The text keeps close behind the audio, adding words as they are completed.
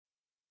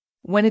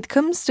When it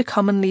comes to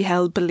commonly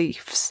held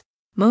beliefs,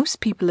 most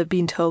people have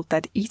been told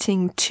that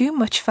eating too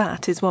much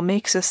fat is what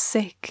makes us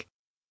sick.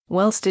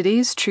 Whilst it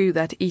is true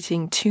that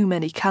eating too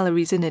many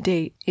calories in a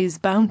day is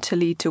bound to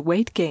lead to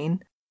weight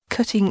gain,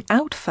 cutting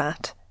out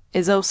fat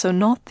is also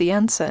not the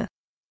answer.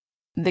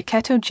 The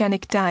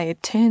ketogenic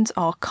diet turns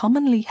our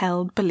commonly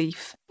held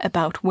belief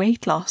about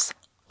weight loss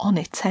on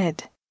its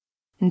head.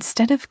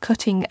 Instead of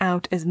cutting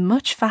out as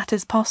much fat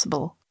as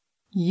possible,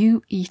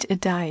 you eat a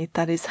diet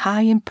that is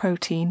high in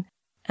protein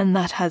and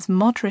that has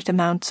moderate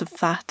amounts of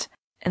fat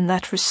and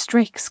that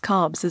restricts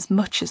carbs as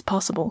much as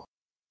possible.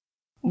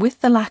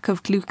 With the lack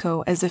of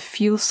glucose as a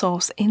fuel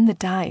source in the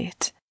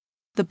diet,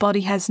 the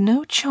body has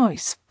no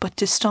choice but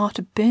to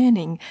start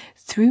burning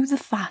through the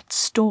fat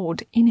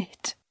stored in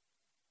it.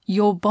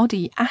 Your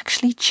body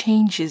actually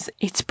changes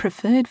its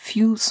preferred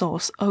fuel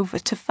source over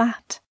to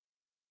fat,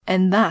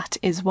 and that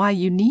is why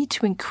you need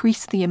to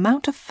increase the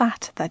amount of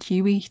fat that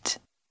you eat.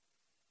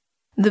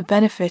 The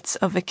benefits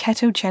of a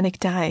ketogenic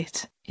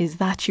diet is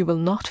that you will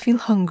not feel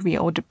hungry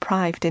or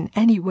deprived in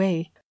any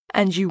way,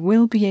 and you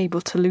will be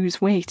able to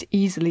lose weight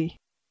easily.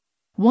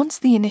 Once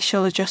the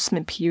initial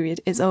adjustment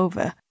period is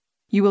over,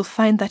 you will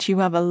find that you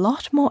have a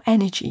lot more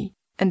energy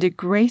and a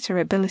greater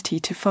ability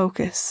to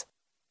focus.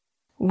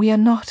 We are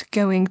not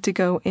going to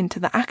go into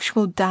the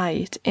actual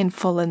diet in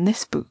full in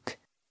this book,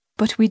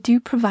 but we do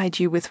provide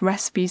you with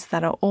recipes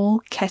that are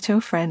all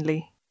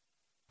keto-friendly.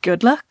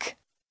 Good luck!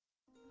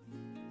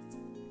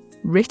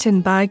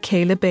 Written by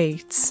Kayla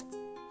Bates.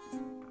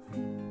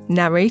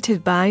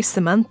 Narrated by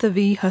Samantha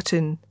V.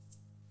 Hutton.